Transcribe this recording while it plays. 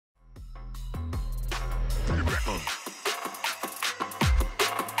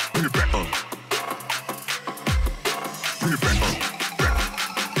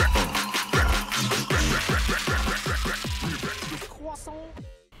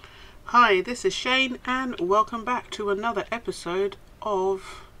Hi, this is Shane and welcome back to another episode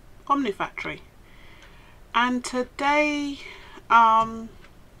of Omnifactory. And today, well,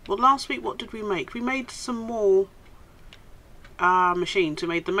 last week what did we make? We made some more machines. We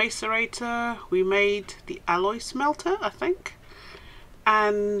made the macerator, we made the alloy smelter, I think.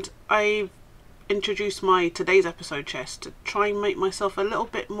 And I introduced my today's episode chest to try and make myself a little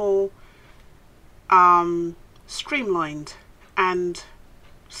bit more streamlined and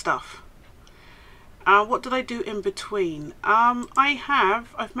stuff. What did I do in between?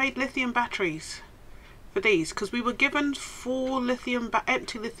 I've made lithium batteries for these because we were given 4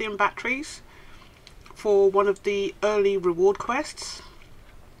 empty lithium batteries for one of the early reward quests,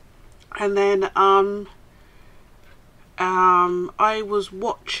 and then I was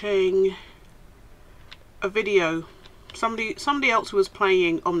watching a video. Somebody else who was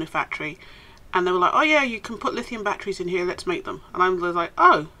playing Omnifactory, and they were like, "Oh yeah, you can put lithium batteries in here. Let's make them." And I was like,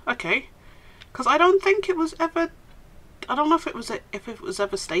 "Oh, okay." Because I don't think it was ever, I don't know if it was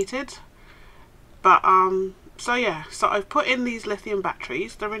ever stated, but so yeah, so I've put in these lithium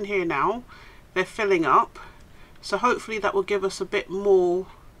batteries. They're in here now. They're filling up, so hopefully that will give us a bit more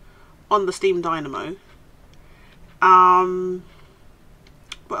on the steam dynamo. What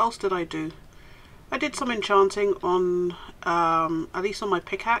else did I do? I did some enchanting on at least on my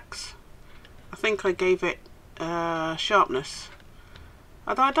pickaxe. I think I gave it sharpness.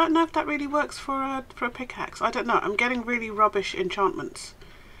 Although I don't know if that really works for a pickaxe. I don't know. I'm getting really rubbish enchantments,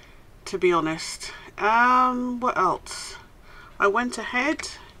 to be honest. What else? I went ahead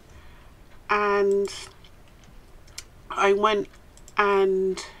and I went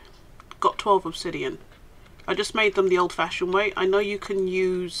and got 12 obsidian. I just made them the old-fashioned way. I know you can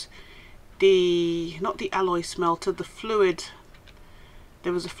use not the alloy smelter, the fluid.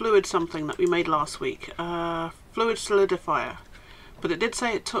 There was a fluid something that we made last week. Fluid solidifier. But it did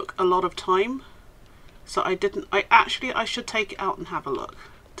say it took a lot of time, so I should take it out and have a look,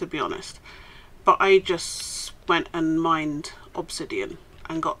 to be honest. But I just went and mined obsidian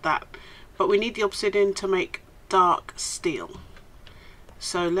and got that. But we need the obsidian to make dark steel.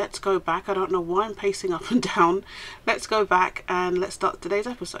 So let's go back. I don't know why I'm pacing up and down. Let's go back and let's start today's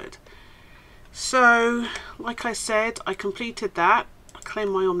episode. So, like I said, I completed that. I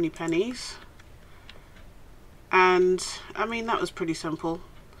claimed my Omni pennies. And I mean, that was pretty simple.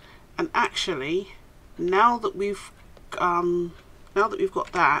 And actually, now that we've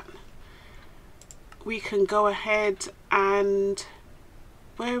got that, we can go ahead and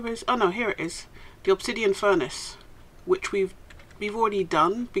here it is, the obsidian furnace, which we've already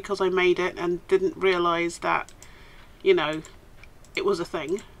done because I made it and didn't realize that, you know, it was a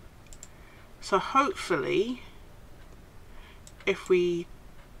thing. So hopefully, if we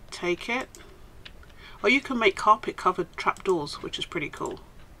take it. Oh, you can make carpet covered trapdoors, which is pretty cool.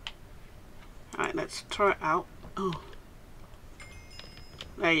 Alright, let's throw it out. Oh,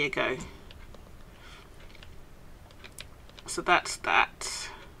 there you go. So that's that.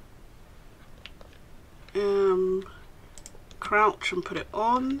 Crouch and put it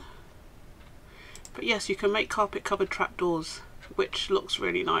on. But yes, you can make carpet covered trapdoors, which looks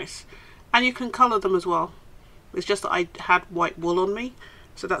really nice. And you can colour them as well. It's just that I had white wool on me,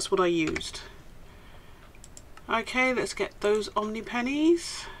 so that's what I used. Okay, let's get those Omni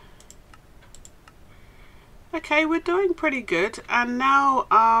pennies. Okay, we're doing pretty good. And now,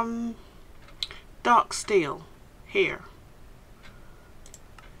 dark steel here.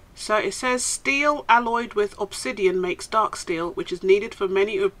 So it says steel alloyed with obsidian makes dark steel, which is needed for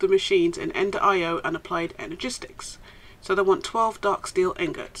many of the machines in Ender.io and Applied Energistics. So they want 12 dark steel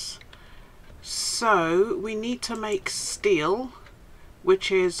ingots. So we need to make steel,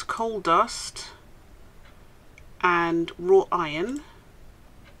 which is coal dust and raw iron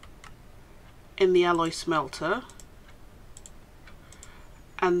in the alloy smelter,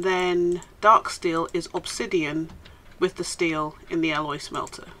 and then dark steel is obsidian with the steel in the alloy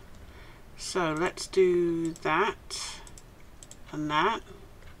smelter. So let's do that and that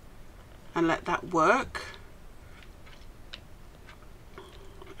and let that work.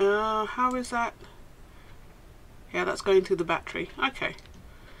 How is that? Yeah, that's going through the battery. Okay.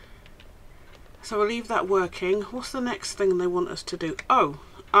 So we'll leave that working. What's the next thing they want us to do? Oh,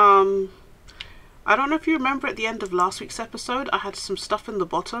 I don't know if you remember at the end of last week's episode, I had some stuff in the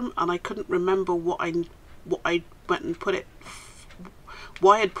bottom and I couldn't remember what I went and put it,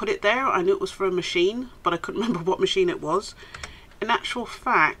 why I'd put it there. I knew it was for a machine, but I couldn't remember what machine it was. In actual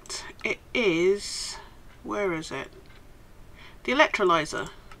fact, it is, where is it? The electrolyzer.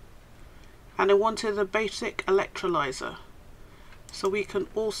 And I wanted a basic electrolyzer. So we can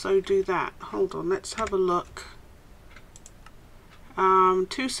also do that. Hold on, let's have a look.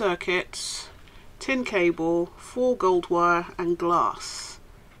 2 circuits, tin cable, 4 gold wire and glass,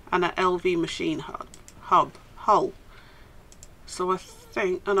 and an LV machine hull. So I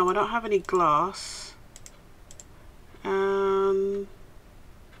think, oh no, I don't have any glass.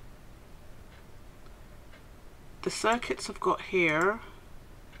 The circuits I've got here.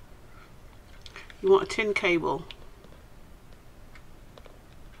 You want a tin cable.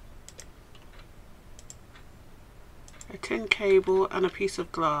 A tin cable and a piece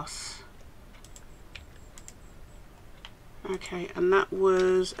of glass. Okay, and that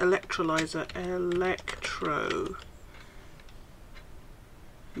was electrolyzer.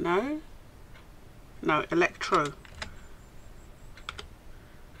 No, electro.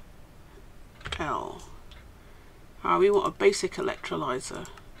 L. We want a basic electrolyzer.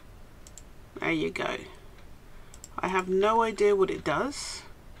 There you go. I have no idea what it does.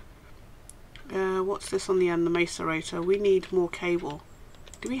 What's this on the end? The macerator. We need more cable.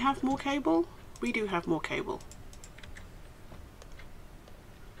 Do we have more cable? We do have more cable.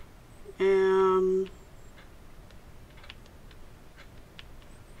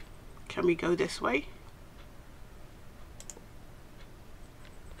 Can we go this way?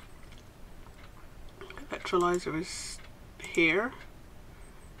 Electrolyzer is here.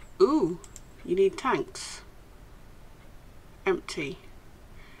 Ooh, you need tanks. Empty.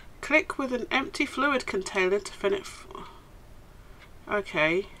 Click with an empty fluid container to finish.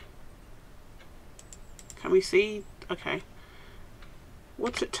 Okay. Can we see? Okay.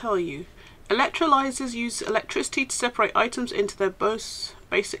 What's it tell you? Electrolyzers use electricity to separate items into their most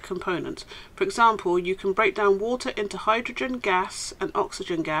basic components. For example, you can break down water into hydrogen gas and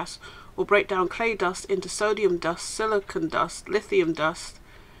oxygen gas, or break down clay dust into sodium dust, silicon dust, lithium dust,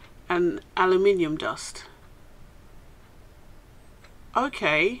 and aluminium dust.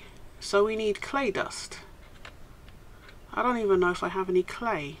 Okay, so we need clay dust. I don't even know if I have any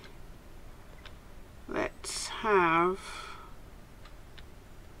clay. Let's have...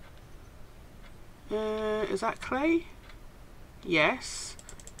 is that clay? Yes.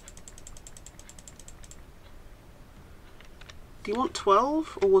 Do you want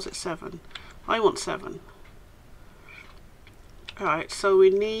 12 or was it 7? I want 7. Alright, so we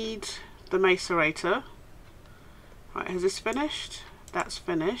need the macerator. Right, has this finished? That's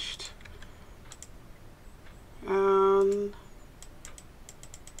finished.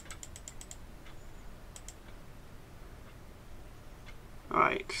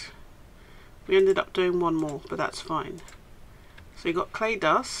 Right. We ended up doing one more, but that's fine. So you got clay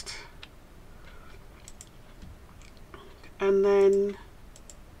dust. And then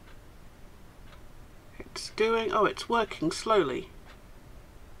it's doing, oh, it's working slowly.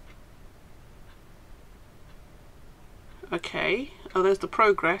 Okay, oh, there's the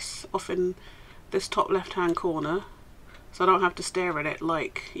progress off in this top left hand corner, so I don't have to stare at it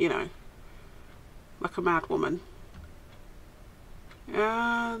like, you know, like a mad woman.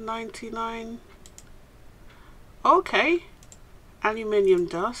 99. Okay, aluminium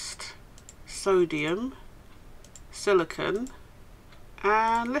dust, sodium, silicon,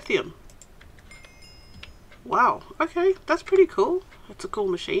 and lithium. Wow, okay, that's pretty cool. That's a cool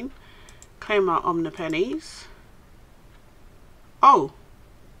machine. Claim our omnipennies. Oh,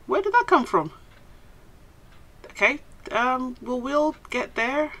 where did that come from? Okay, we'll get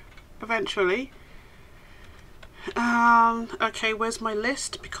there eventually. Okay, where's my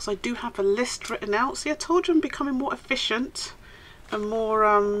list? Because I do have a list written out. See, I told you I'm becoming more efficient and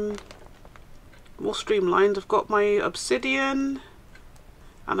more streamlined. I've got my obsidian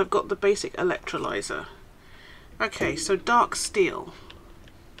and I've got the basic electrolyzer. Okay, so dark steel.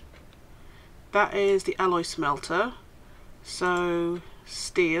 That is the alloy smelter. So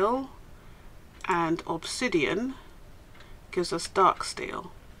steel and obsidian gives us dark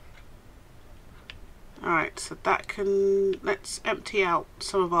steel. Alright, so that can, let's empty out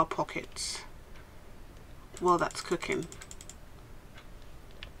some of our pockets while that's cooking.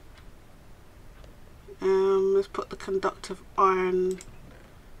 Let's put the conductive iron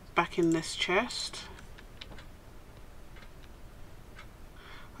back in this chest.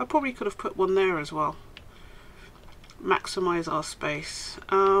 I probably could have put one there as well. Maximize our space.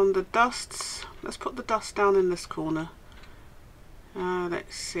 The dusts, let's put the dust down in this corner.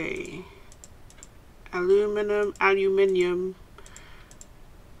 Let's see. Aluminium,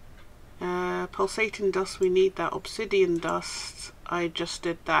 pulsating dust, we need that. Obsidian dust, I just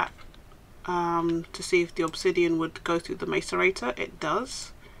did that to see if the obsidian would go through the macerator. It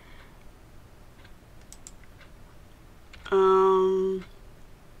does.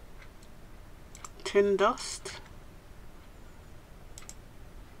 Tin dust.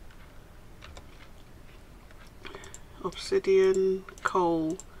 obsidian,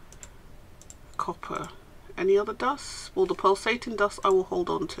 coal, copper. Any other dust? Well, the pulsating dust I will hold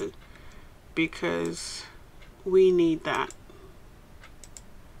on to because we need that.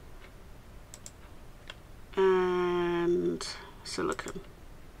 And silicon.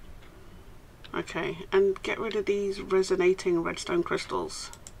 Okay, and get rid of these resonating redstone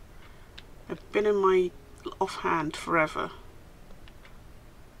crystals. They've been in my offhand forever.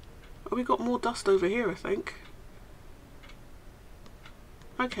 Oh, we got more dust over here, I think.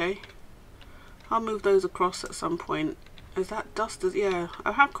 Okay. I'll move those across at some point. Is that dust? Yeah,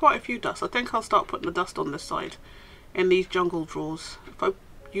 I have quite a few dust. I think I'll start putting the dust on this side in these jungle drawers if I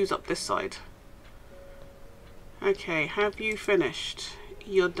use up this side. Okay, have you finished?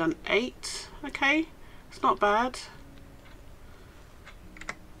 You're done 8. Okay, it's not bad.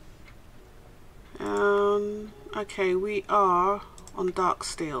 Okay, we are on dark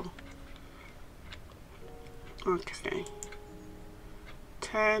steel. Okay.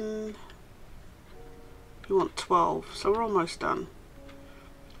 10. You want 12, so we're almost done.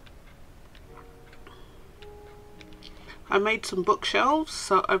 I made some bookshelves,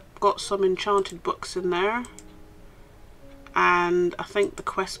 so I've got some enchanted books in there. And I think the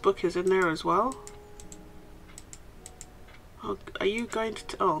quest book is in there as well. Oh, are you going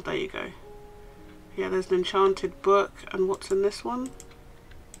to... oh, there you go. Yeah, there's an enchanted book. And what's in this one?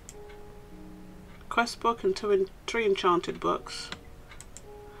 Quest book and 3 enchanted books.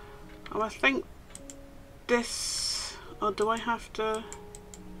 Oh, I think this... or do I have to...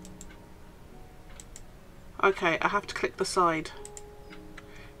 okay, I have to click the side.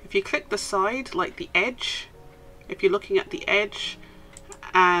 If you click the side, like the edge, if you're looking at the edge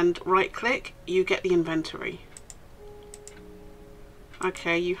and right click, you get the inventory.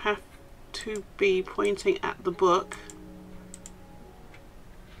 Okay, you have to be pointing at the book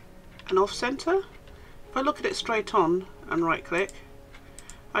and off center. If I look at it straight on and right click,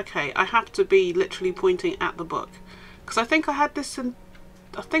 okay, I have to be literally pointing at the book, because I think I had this in,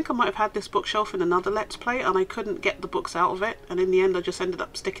 I think I might have had this bookshelf in another Let's Play and I couldn't get the books out of it, and in the end I just ended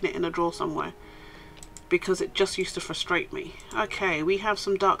up sticking it in a drawer somewhere because it just used to frustrate me. Okay, we have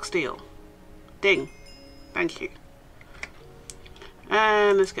some dark steel. Ding. Thank you.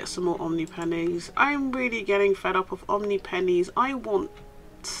 And let's get some more Omni pennies. I'm really getting fed up of Omni pennies. I want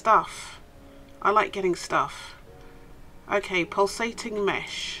stuff. I like getting stuff. Okay, pulsating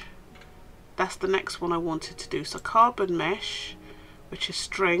mesh. That's the next one I wanted to do. So carbon mesh, which is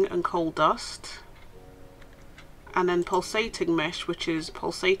string and coal dust. And then pulsating mesh, which is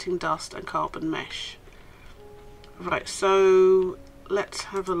pulsating dust and carbon mesh. Right, so let's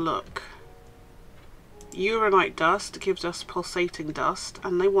have a look. Uranite dust gives us pulsating dust,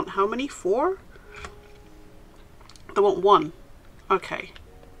 and they want how many? 4? They want 1. Okay.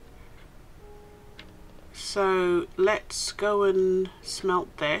 So let's go and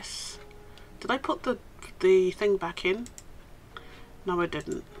smelt this. Did I put the thing back in? No, I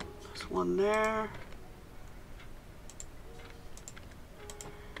didn't. There's 1 there.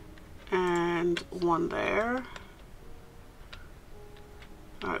 And 1 there.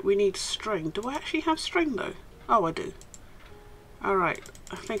 Alright, we need string. Do I actually have string though? Oh, I do. Alright,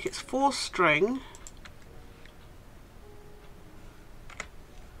 I think it's 4 string.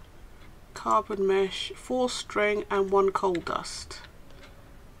 Carbon mesh, 4 string and 1 coal dust.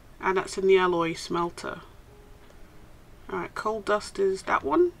 And that's in the alloy smelter. Alright, coal dust is that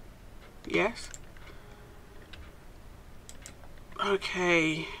one? Yes.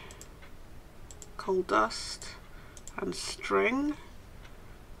 Okay. Coal dust and string.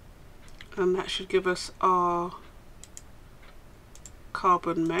 And that should give us our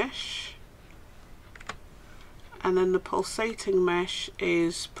carbon mesh. And then the pulsating mesh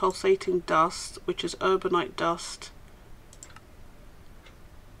is pulsating dust, which is urbanite dust.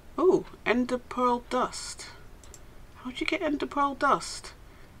 Oh, ender pearl dust. How'd you get ender pearl dust?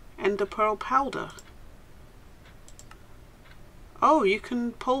 Ender pearl powder. Oh, you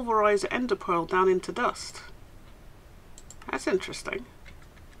can pulverize ender pearl down into dust. That's interesting.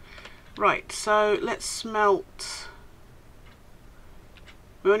 Right, so let's smelt.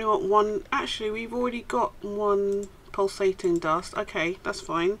 We only want 1. Actually, we've already got 1 pulsating dust. Okay, that's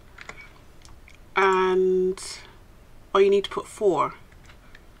fine. And oh, you need to put 4.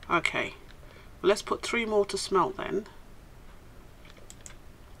 Okay, well, let's put 3 more to smelt then.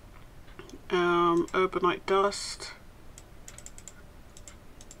 Urbanite dust.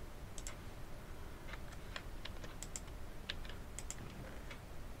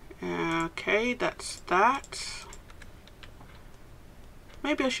 Okay, that's that.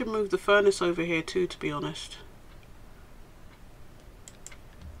 Maybe I should move the furnace over here too, to be honest.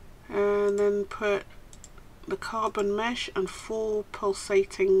 And then put the carbon mesh and 4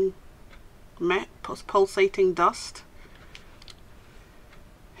 pulsating pulsating dust.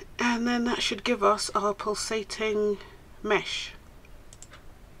 And then that should give us our pulsating mesh.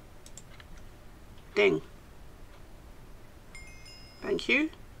 Ding. Thank you.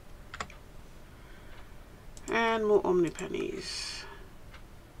 And more Omni pennies.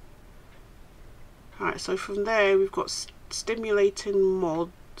 Alright, so from there we've got simulating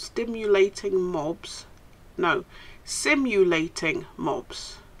mobs.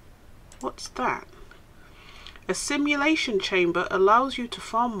 What's that? A simulation chamber allows you to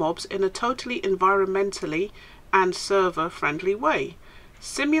farm mobs in a totally environmentally and server friendly way.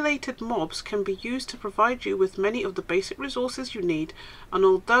 Simulated mobs can be used to provide you with many of the basic resources you need, and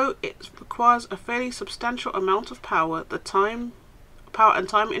although it requires a fairly substantial amount of power and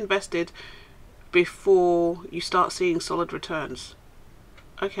time invested before you start seeing solid returns.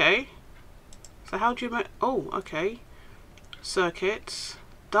 Okay. So how do you make... Oh, okay. Circuits.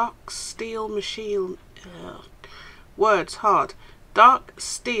 Dark steel machine... Words hard. Dark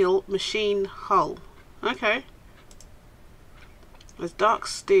steel machine hull. Okay. There's dark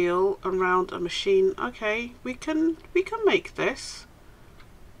steel around a machine. Okay, we can make this.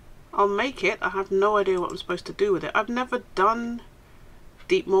 I'll make it. I have no idea what I'm supposed to do with it. I've never done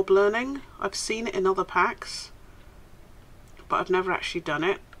deep mob learning. I've seen it in other packs, but I've never actually done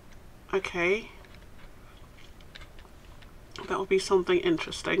it. Okay. That will be something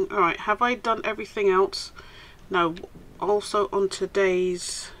interesting. Alright, have I done everything else? No. Also on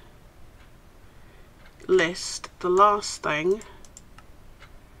today's list, the last thing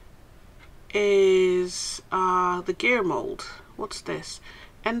is the gear mold. What's this?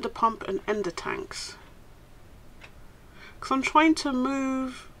 Ender pump and ender tanks. Because I'm trying to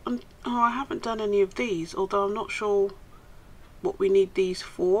move... oh, I haven't done any of these, although I'm not sure what we need these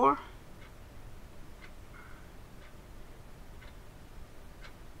for.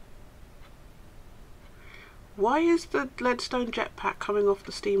 Why is the leadstone jetpack coming off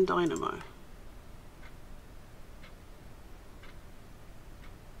the steam dynamo?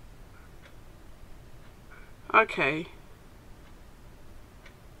 Okay.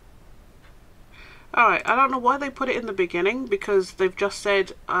 Alright, I don't know why they put it in the beginning, because they've just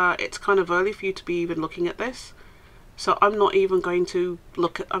said it's kind of early for you to be even looking at this. So I'm not even going to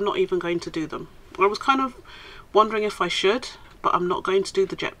I'm not even going to do them. I was kind of wondering if I should, but I'm not going to do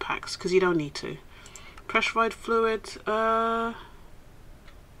the jetpacks because you don't need to. Pressurized fluid,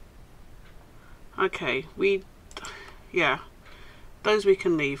 okay, yeah, those we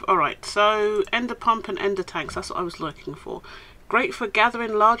can leave. Alright, so ender pump and ender tanks, that's what I was looking for. Great for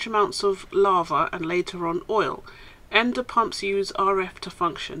gathering large amounts of lava and later on oil. Ender pumps use RF to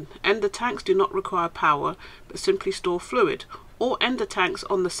function. Ender tanks do not require power, but simply store fluid. All ender tanks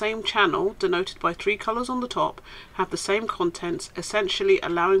on the same channel, denoted by 3 colours on the top, have the same contents, essentially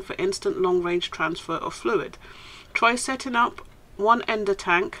allowing for instant long-range transfer of fluid. Try setting up one ender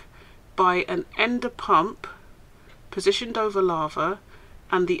tank by an ender pump positioned over lava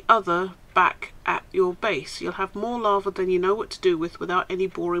and the other back at your base. You'll have more lava than you know what to do with without any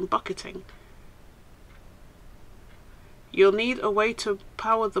boring bucketing. You'll need a way to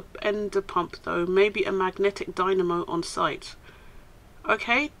power the ender pump though, maybe a magnetic dynamo on site.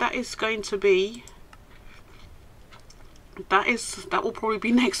 Okay, that is going to be... that will probably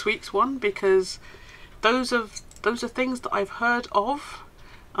be next week's one, because those are things that I've heard of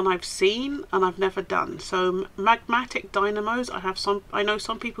and I've seen and I've never done. So magnetic dynamos, I know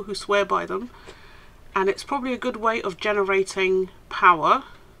some people who swear by them, and it's probably a good way of generating power,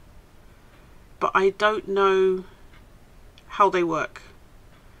 but I don't know how they work.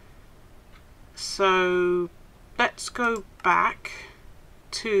 So let's go back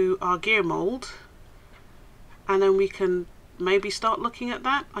to our gear mold and then we can maybe start looking at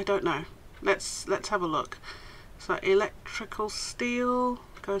that. I don't know. Let's have a look. So electrical steel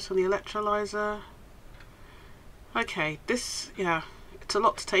goes on the electrolyzer. Okay, this, yeah, it's a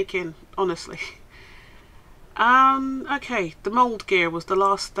lot to take in, honestly. Okay, the mold gear was the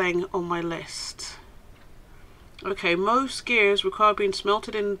last thing on my list. Okay, most gears require being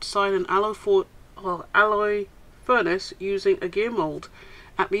smelted inside an alloy furnace using a gear mold.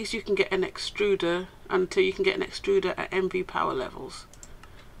 At least you can get an extruder until you can get an extruder at MV power levels.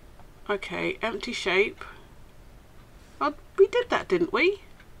 Okay, empty shape. Oh, we did that, didn't we?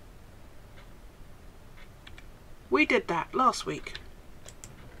 We did that last week.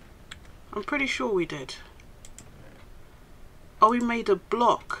 I'm pretty sure we did. Oh, we made a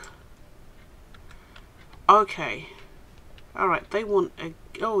block. Okay. Alright, they want a...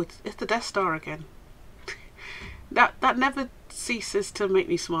 oh, it's the Death Star again. That never ceases to make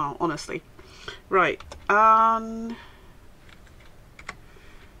me smile, honestly. Right,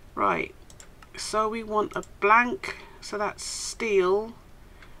 right, so we want a blank, so that's steel,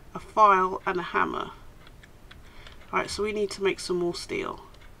 a file and a hammer. Right, so we need to make some more steel.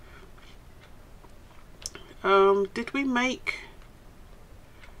 Did we make,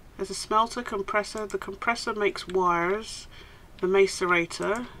 there's a smelter, compressor, the compressor makes wires, the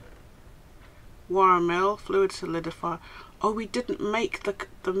macerator, wire mill, fluid solidifier. Oh, we didn't make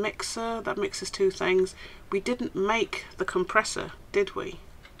the mixer that mixes two things. We didn't make the compressor, did we?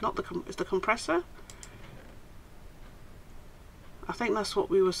 Not the is the compressor? I think that's what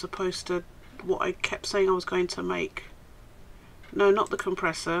we were supposed to, what I kept saying I was going to make. No, not the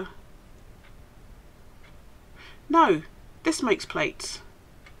compressor. No, this makes plates.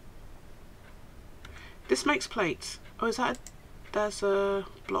 This makes plates. Oh, is that there's a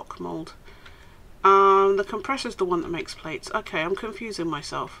block mold. The compressor's the one that makes plates. Okay, I'm confusing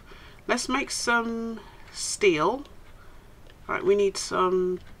myself. Let's make some steel. Right, we need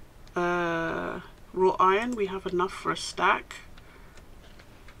some raw iron. We have enough for a stack.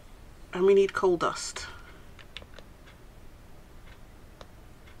 And we need coal dust.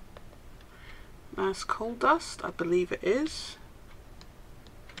 That's coal dust, I believe it is.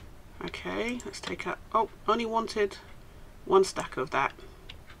 Okay, let's take out, oh, only wanted one stack of that.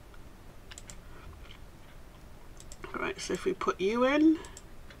 Right, so if we put you in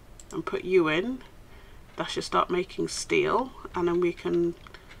and put you in, that should start making steel, and then we can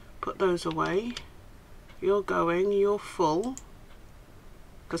put those away. You're going, you're full,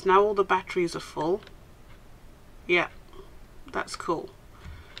 because now all the batteries are full. Yeah, that's cool.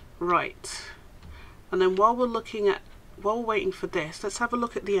 Right, and then while we're waiting for this, let's have a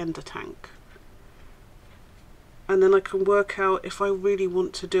look at the ender tank, and then I can work out if I really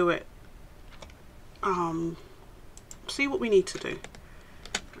want to do it. See what we need to do.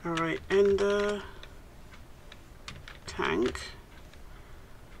 All right, ender tank,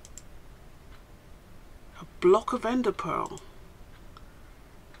 a block of ender pearl.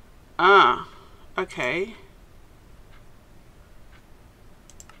 Ah, okay.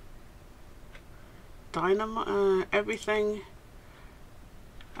 Dynamite, everything.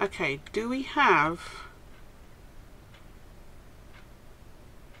 Okay, do we have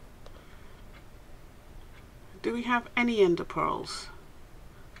any ender pearls?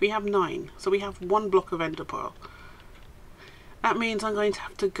 We have 9, so we have 1 block of ender pearl. That means I'm going to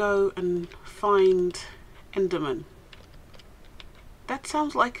have to go and find Enderman. That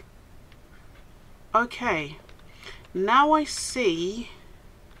sounds like, okay, now I see,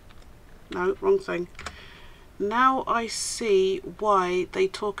 no, wrong thing. Now I see why they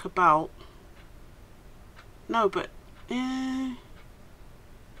talk about, no, but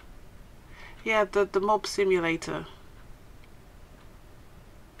yeah, the mob simulator,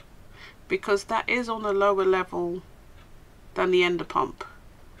 because that is on a lower level than the ender pump.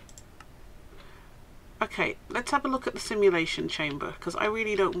 Okay, let's have a look at the simulation chamber, because I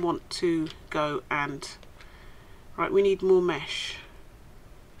really don't want to go and, right, we need more mesh,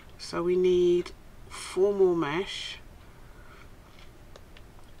 so we need 4 more mesh.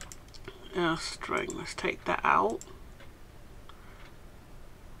 String, let's take that out.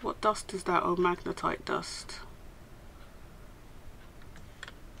 What dust is that? Oh, magnetite dust.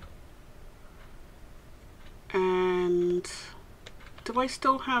 And do I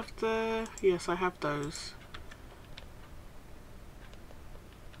still have the, yes, I have those.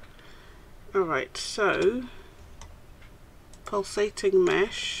 Alright, so pulsating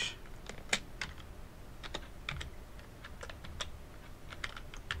mesh.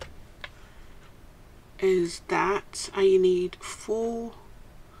 Is that, and you need 4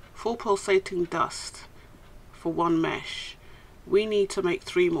 pulsating dust for 1 mesh. We need to make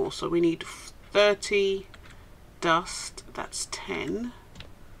 3 more, so we need 30 dust, that's 10.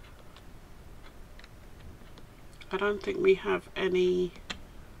 I don't think we have any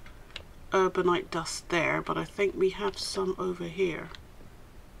urbanite dust there, but I think we have some over here.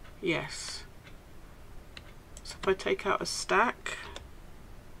 Yes. So if I take out a stack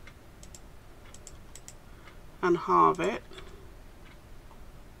and halve it,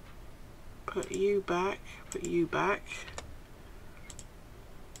 put you back, put you back.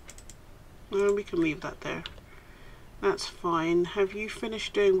 No, we can leave that there. That's fine. Have you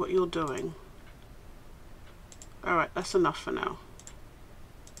finished doing what you're doing? Alright, that's enough for now.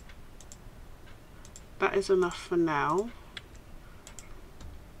 That is enough for now.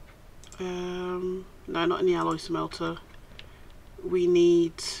 No, not in the alloy smelter. We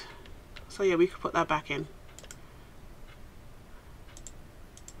need, so yeah, we could put that back in.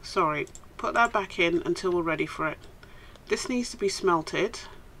 Sorry, put that back in until we're ready for it. This needs to be smelted.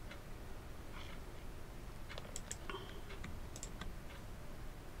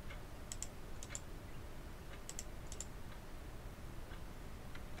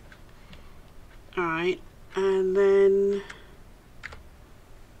 Alright, and then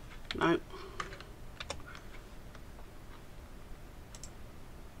nope.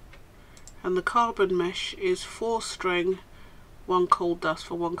 And the carbon mesh is 4 string, 1 coal dust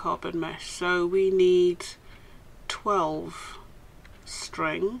for 1 carbon mesh. So we need 12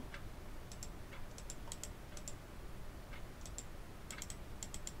 string.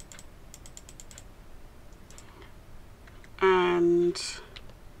 And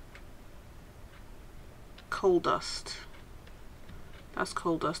coal dust. That's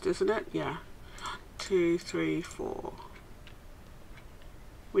coal dust, isn't it? Yeah. 2, 3, 4.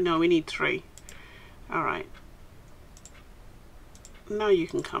 We know we need 3. Alright. Now you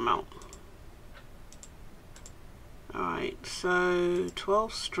can come out. Alright, so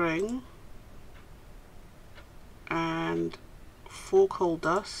 12 string and 4 coal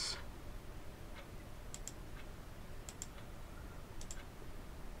dust.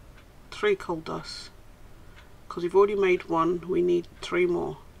 Three coal dust, because we've already made 1, we need 3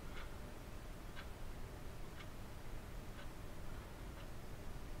 more.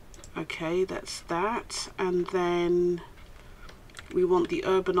 Okay, that's that, and then we want the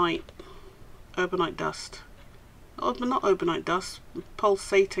urbanite dust. Oh, but not urbanite dust,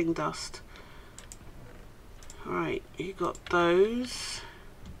 pulsating dust. Alright, you got those,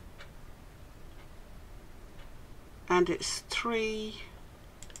 and it's 3.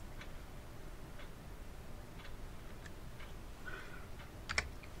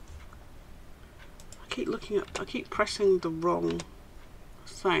 I keep pressing the wrong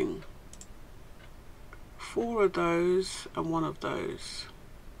thing. 4 of those and 1 of those.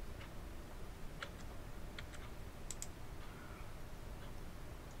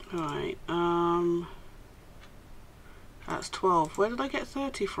 Alright, that's 12. Where did I get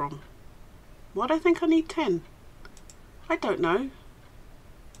 30 from? Why do I think I need 10? I don't know.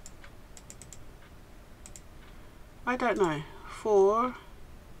 I don't know. 4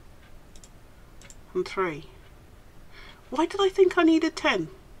 and 3. Why did I think I needed 10?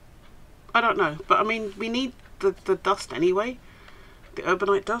 I don't know, but I mean we need the dust anyway, the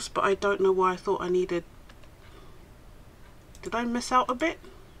urbanite dust, but I don't know why I thought I needed. Did I miss out a bit?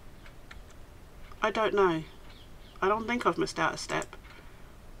 I don't know. I don't think I've missed out a step.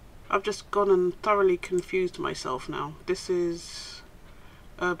 I've just gone and thoroughly confused myself now. This is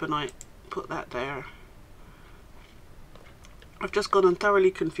urbanite, put that there. I've just gone and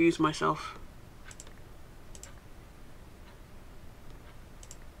thoroughly confused myself.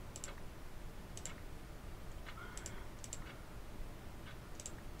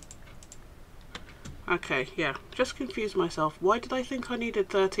 Okay, yeah, just confused myself. Why did I think I needed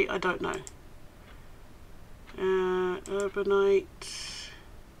 30? I don't know. Urbanite,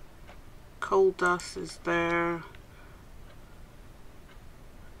 coal dust is there.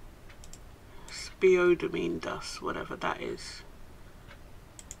 Speodomine dust, whatever that is.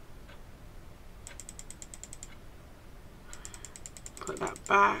 Put that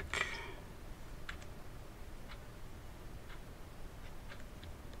back.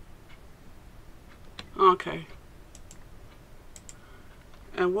 Okay.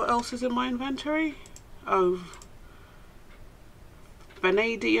 And what else is in my inventory? Oh,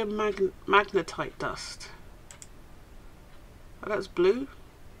 vanadium magnetite dust. Oh, that's blue.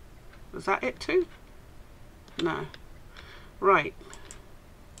 Is that it too? No. Right.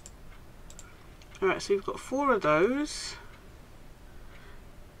 Alright, so we've got 4 of those.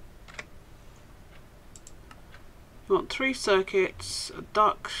 You want 3 circuits, a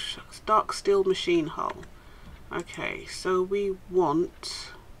dark steel machine hull. Okay, so we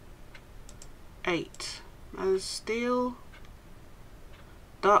want 8. There's steel,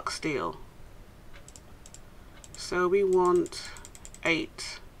 dark steel. So we want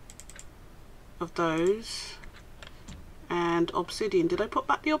 8 of those. And obsidian. Did I put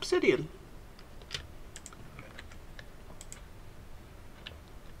back the obsidian?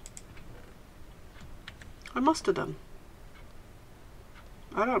 I must have done.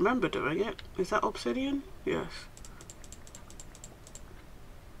 I don't remember doing it. Is that obsidian? Yes.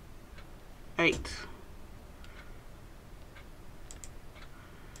 8.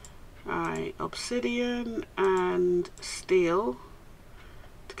 Alright, obsidian and steel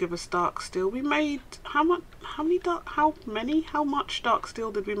to give us dark steel. We made how much dark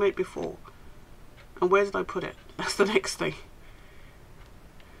steel did we make before? And where did I put it? That's the next thing.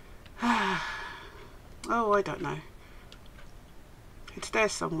 Oh, I don't know. It's there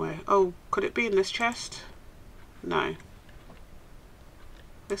somewhere. Oh, could it be in this chest? No.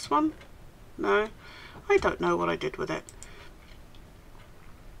 This one? No. I don't know what I did with it.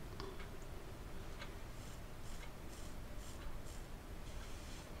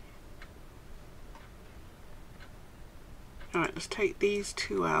 Alright, let's take these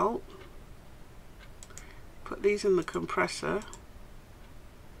two out. Put these in the compressor.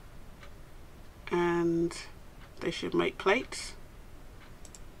 And they should make plates.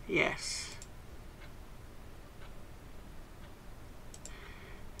 Yes.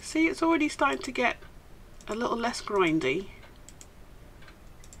 See, it's already starting to get a little less grindy.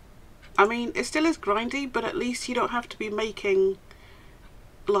 I mean, it still is grindy, but at least you don't have to be making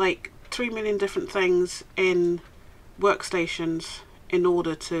like 3 million different things in workstations in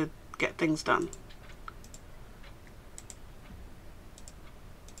order to get things done.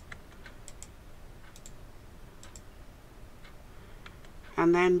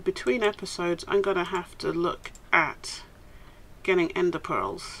 And then between episodes, I'm going to have to look at getting ender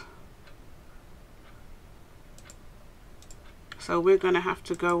pearls. So we're going to have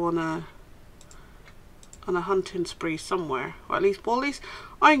to go on a hunting spree somewhere, or at least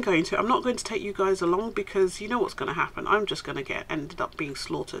I'm going to. I'm not going to take you guys along because you know what's going to happen. I'm just going to ended up being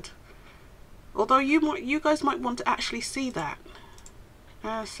slaughtered. Although you guys might want to actually see that.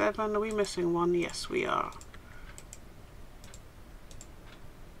 7. Are we missing one? Yes, we are.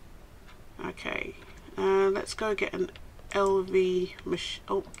 Okay, let's go get an LV machine.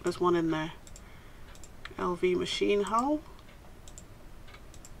 Oh, there's one in there. LV machine hull.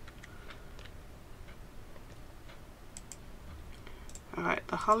 Alright,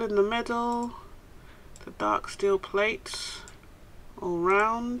 the hull in the middle, the dark steel plates all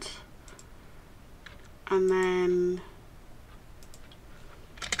round, and then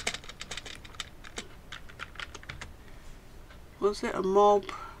was it a mob?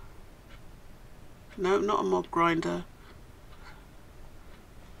 No, not a mob grinder.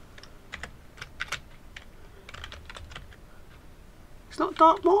 It's not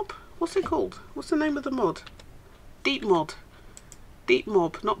dark mob. What's it called? What's the name of the mod? Deep mod. Deep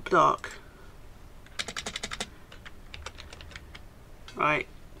mob, not dark. Right.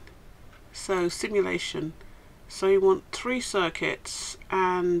 So simulation. So you want 3 circuits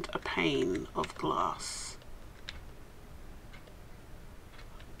and a pane of glass.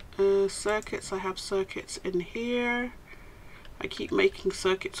 Circuits, I have circuits in here. I keep making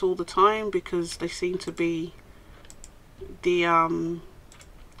circuits all the time because they seem to be the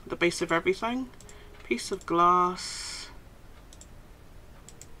base of everything. Piece of glass,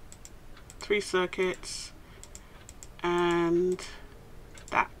 3 circuits, and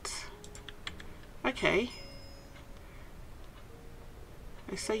that. Okay.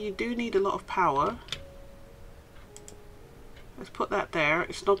 They say you do need a lot of power. Let's put that there.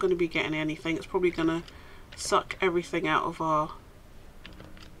 It's not going to be getting anything. It's probably going to suck everything out of our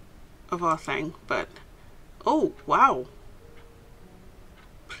thing. But oh wow!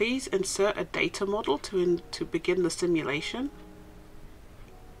 Please insert a data model to begin the simulation.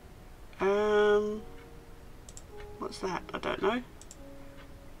 What's that? I don't know.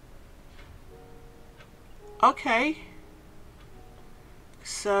 Okay.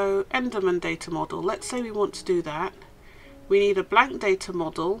 So Enderman data model. Let's say we want to do that. We need a blank data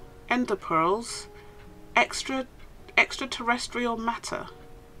model, ender pearls, extraterrestrial matter.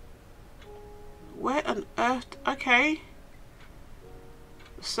 Where on earth? Okay.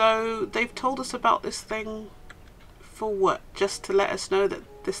 So they've told us about this thing for what? Just to let us know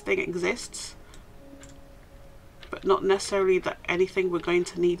that this thing exists, but not necessarily that anything we're going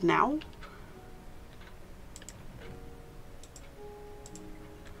to need now.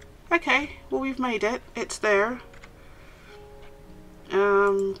 Okay, well we've made it. It's there.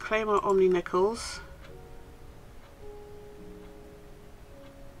 Claim our Omni nickels.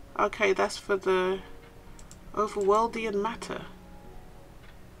 Okay, that's for the overworldian matter.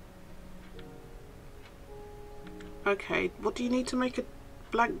 Okay, what do you need to make a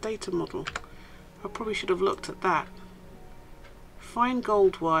blank data model? I probably should have looked at that. Fine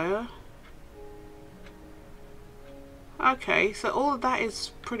gold wire. Okay, so all of that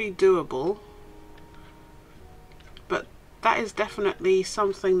is pretty doable. But that is definitely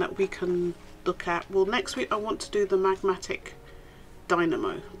something that we can look at. Well, next week I want to do the magmatic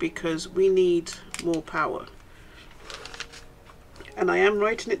dynamo because we need more power. And I am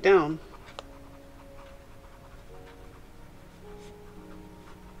writing it down.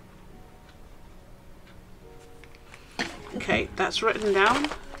 Okay, that's written down.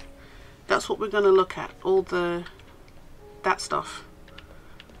 That's what we're going to look at, all that stuff.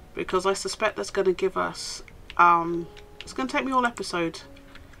 Because I suspect that's going to give us it's going to take me all episode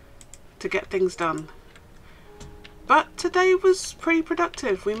to get things done. But today was pretty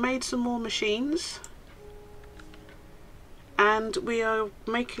productive. We made some more machines and we are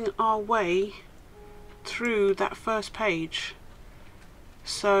making our way through that first page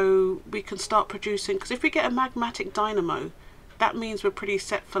so we can start producing, because if we get a magmatic dynamo that means we're pretty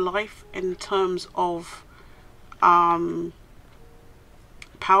set for life in terms of power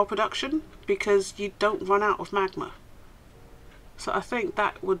production, because you don't run out of magma. So I think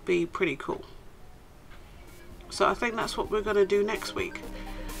that would be pretty cool. So I think that's what we're going to do next week.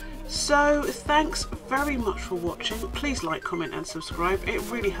 So thanks very much for watching. Please like, comment and subscribe. It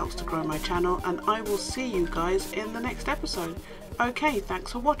really helps to grow my channel, and I will see you guys in the next episode. Okay,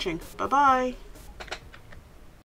 thanks for watching. Bye bye.